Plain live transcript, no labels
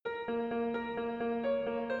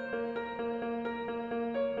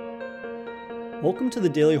Welcome to the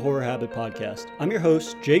Daily Horror Habit Podcast. I'm your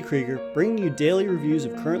host, Jay Krieger, bringing you daily reviews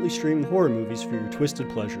of currently streaming horror movies for your twisted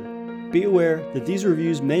pleasure. Be aware that these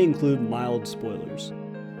reviews may include mild spoilers.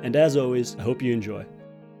 And as always, I hope you enjoy.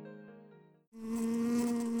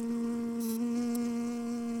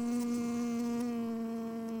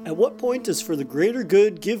 At what point does for the greater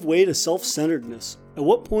good give way to self-centeredness? At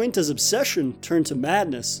what point does obsession turn to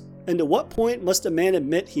madness? And at what point must a man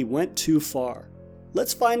admit he went too far?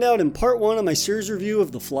 Let's find out in part 1 of my series review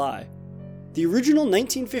of The Fly. The original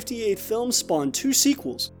 1958 film spawned two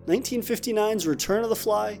sequels, 1959's Return of the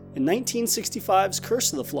Fly and 1965's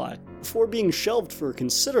Curse of the Fly, before being shelved for a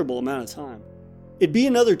considerable amount of time. It'd be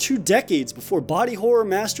another 2 decades before body horror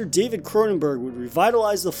master David Cronenberg would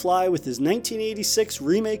revitalize The Fly with his 1986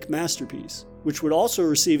 remake masterpiece, which would also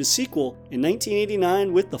receive a sequel in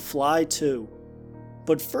 1989 with The Fly 2.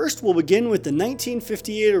 But first, we'll begin with the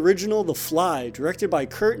 1958 original The Fly, directed by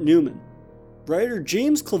Kurt Neumann. Writer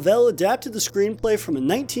James Clavell adapted the screenplay from a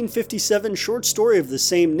 1957 short story of the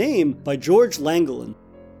same name by George Langeland.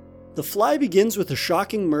 The Fly begins with a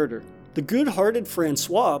shocking murder. The good-hearted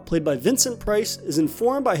Francois, played by Vincent Price, is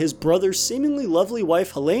informed by his brother's seemingly lovely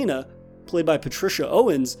wife Helena, played by Patricia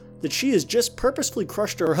Owens, that she has just purposefully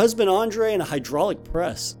crushed her husband Andre in a hydraulic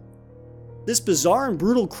press. This bizarre and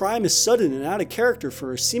brutal crime is sudden and out of character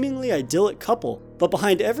for a seemingly idyllic couple, but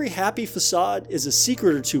behind every happy facade is a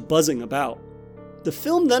secret or two buzzing about. The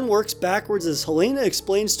film then works backwards as Helena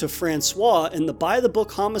explains to Francois and the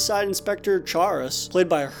by-the-book homicide inspector Charas, played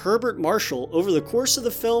by Herbert Marshall, over the course of the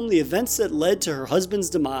film the events that led to her husband's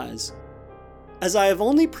demise. As I have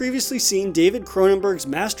only previously seen David Cronenberg's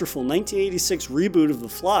masterful 1986 reboot of The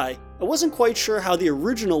Fly, I wasn't quite sure how the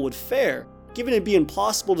original would fare, given it'd be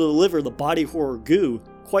impossible to deliver the body horror goo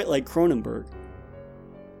quite like Cronenberg.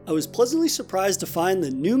 I was pleasantly surprised to find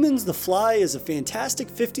that Neumann's The Fly is a fantastic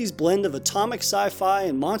 50s blend of atomic sci-fi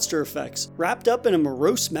and monster effects wrapped up in a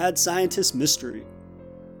morose mad scientist mystery.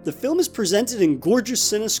 The film is presented in gorgeous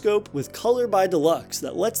cinescope with color by deluxe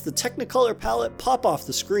that lets the Technicolor palette pop off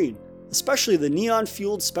the screen, especially the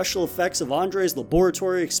neon-fueled special effects of Andre's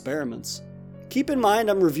laboratory experiments. Keep in mind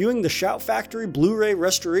I'm reviewing the Shout Factory Blu-ray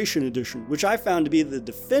Restoration Edition, which I found to be the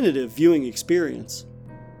definitive viewing experience.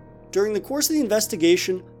 During the course of the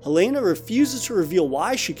investigation, Helena refuses to reveal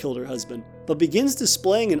why she killed her husband, but begins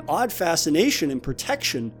displaying an odd fascination and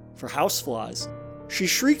protection for houseflies. She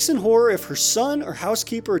shrieks in horror if her son or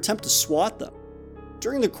housekeeper attempt to swat them.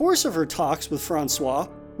 During the course of her talks with Francois,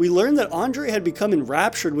 we learn that Andre had become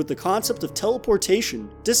enraptured with the concept of teleportation,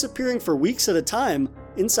 disappearing for weeks at a time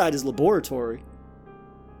inside his laboratory.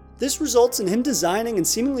 This results in him designing and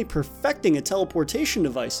seemingly perfecting a teleportation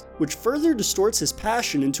device, which further distorts his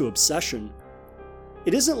passion into obsession.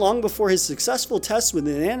 It isn't long before his successful tests with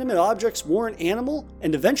inanimate objects warrant animal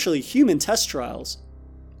and eventually human test trials.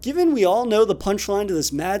 Given we all know the punchline to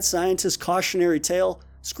this mad scientist cautionary tale,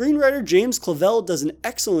 screenwriter James Clavell does an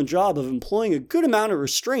excellent job of employing a good amount of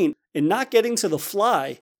restraint and not getting to the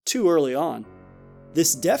fly too early on.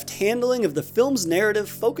 This deft handling of the film's narrative,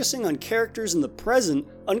 focusing on characters in the present,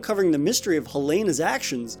 uncovering the mystery of Helena's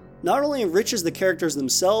actions, not only enriches the characters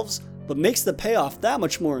themselves, but makes the payoff that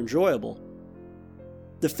much more enjoyable.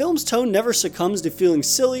 The film's tone never succumbs to feeling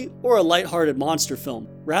silly or a lighthearted monster film,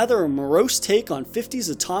 rather a morose take on 50s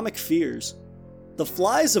atomic fears. The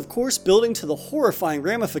Fly is of course building to the horrifying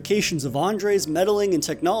ramifications of Andre's meddling in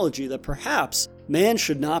technology that perhaps man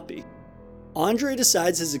should not be. Andre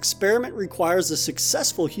decides his experiment requires a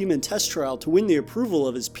successful human test trial to win the approval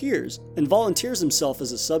of his peers and volunteers himself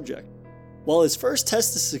as a subject. While his first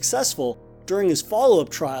test is successful, during his follow-up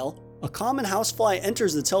trial, a common housefly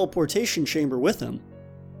enters the teleportation chamber with him.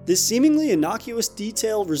 This seemingly innocuous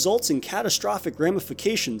detail results in catastrophic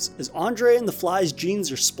ramifications as Andre and the Fly's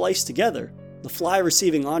genes are spliced together, the Fly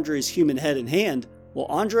receiving Andre's human head and hand, while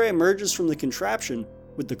Andre emerges from the contraption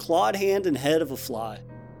with the clawed hand and head of a fly.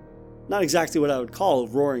 Not exactly what I would call a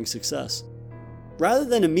roaring success. Rather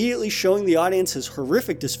than immediately showing the audience his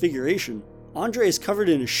horrific disfiguration, Andre is covered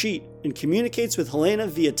in a sheet and communicates with Helena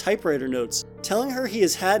via typewriter notes, telling her he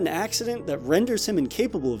has had an accident that renders him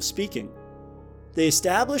incapable of speaking. They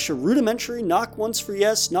establish a rudimentary knock once for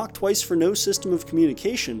yes, knock twice for no system of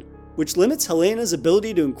communication, which limits Helena's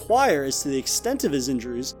ability to inquire as to the extent of his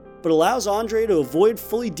injuries, but allows Andre to avoid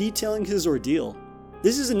fully detailing his ordeal.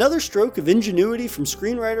 This is another stroke of ingenuity from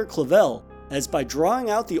screenwriter Clavell, as by drawing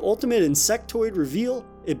out the ultimate insectoid reveal,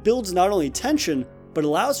 it builds not only tension, but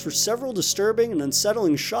allows for several disturbing and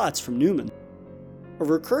unsettling shots from Neumann. A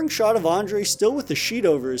recurring shot of Andre still with the sheet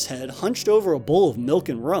over his head, hunched over a bowl of milk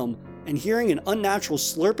and rum, and hearing an unnatural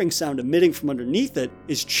slurping sound emitting from underneath it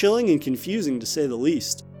is chilling and confusing to say the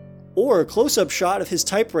least. Or a close-up shot of his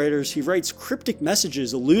typewriter as he writes cryptic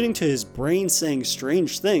messages alluding to his brain saying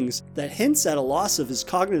strange things that hints at a loss of his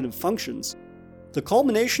cognitive functions. The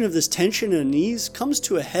culmination of this tension and unease comes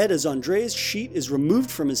to a head as Andrei's sheet is removed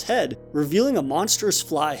from his head, revealing a monstrous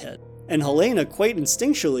fly head, and Helena quite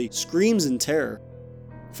instinctually screams in terror.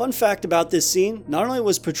 Fun fact about this scene, not only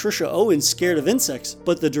was Patricia Owens scared of insects,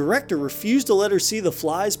 but the director refused to let her see the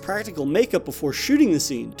fly's practical makeup before shooting the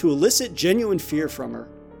scene to elicit genuine fear from her.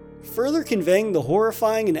 Further conveying the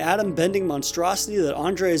horrifying and atom-bending monstrosity that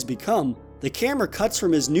Andrei has become, the camera cuts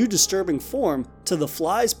from his new disturbing form to the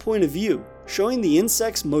fly's point of view, showing the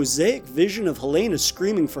insect's mosaic vision of Helena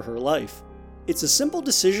screaming for her life. It's a simple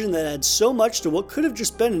decision that adds so much to what could have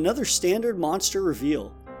just been another standard monster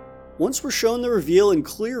reveal. Once we're shown the reveal and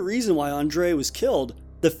clear reason why Andrei was killed,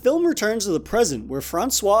 the film returns to the present where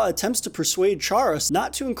Francois attempts to persuade Charas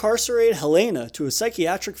not to incarcerate Helena to a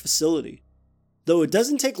psychiatric facility. Though it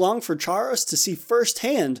doesn't take long for Charas to see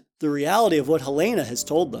firsthand the reality of what Helena has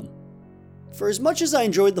told them. For as much as I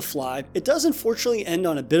enjoyed The Fly, it does unfortunately end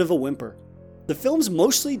on a bit of a whimper. The film's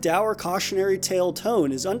mostly dour cautionary tale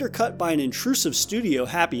tone is undercut by an intrusive studio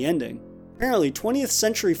happy ending. Apparently 20th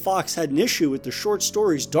Century Fox had an issue with the short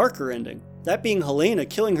story's darker ending, that being Helena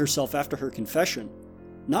killing herself after her confession.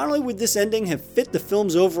 Not only would this ending have fit the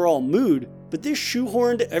film's overall mood, but this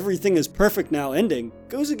shoehorned everything is perfect now ending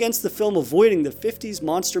goes against the film avoiding the 50s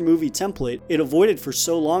monster movie template it avoided for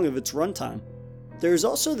so long of its runtime. There is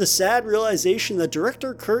also the sad realization that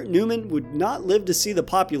director Kurt Newman would not live to see the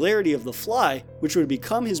popularity of The Fly, which would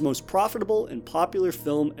become his most profitable and popular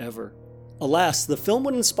film ever. Alas, the film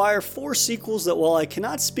would inspire 4 sequels that, while I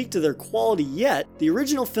cannot speak to their quality yet, the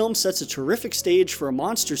original film sets a terrific stage for a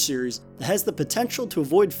monster series that has the potential to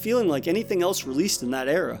avoid feeling like anything else released in that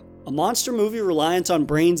era. A monster movie reliant on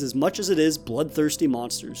brains as much as it is bloodthirsty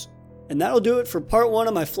monsters. And that'll do it for part 1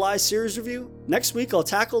 of my Fly series review. Next week I'll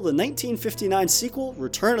tackle the 1959 sequel,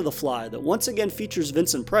 Return of the Fly, that once again features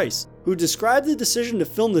Vincent Price, who described the decision to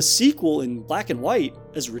film the sequel in black and white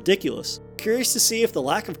as ridiculous. Curious to see if the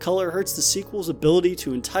lack of color hurts the sequel's ability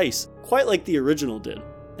to entice, quite like the original did.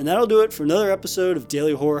 And that'll do it for another episode of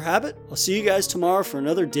Daily Horror Habit. I'll see you guys tomorrow for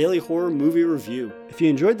another Daily Horror movie review. If you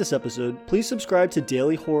enjoyed this episode, please subscribe to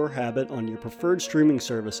Daily Horror Habit on your preferred streaming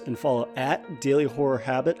service and follow @Daily Horror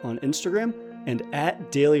Habit on Instagram and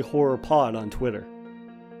 @Daily Horror Pod on Twitter.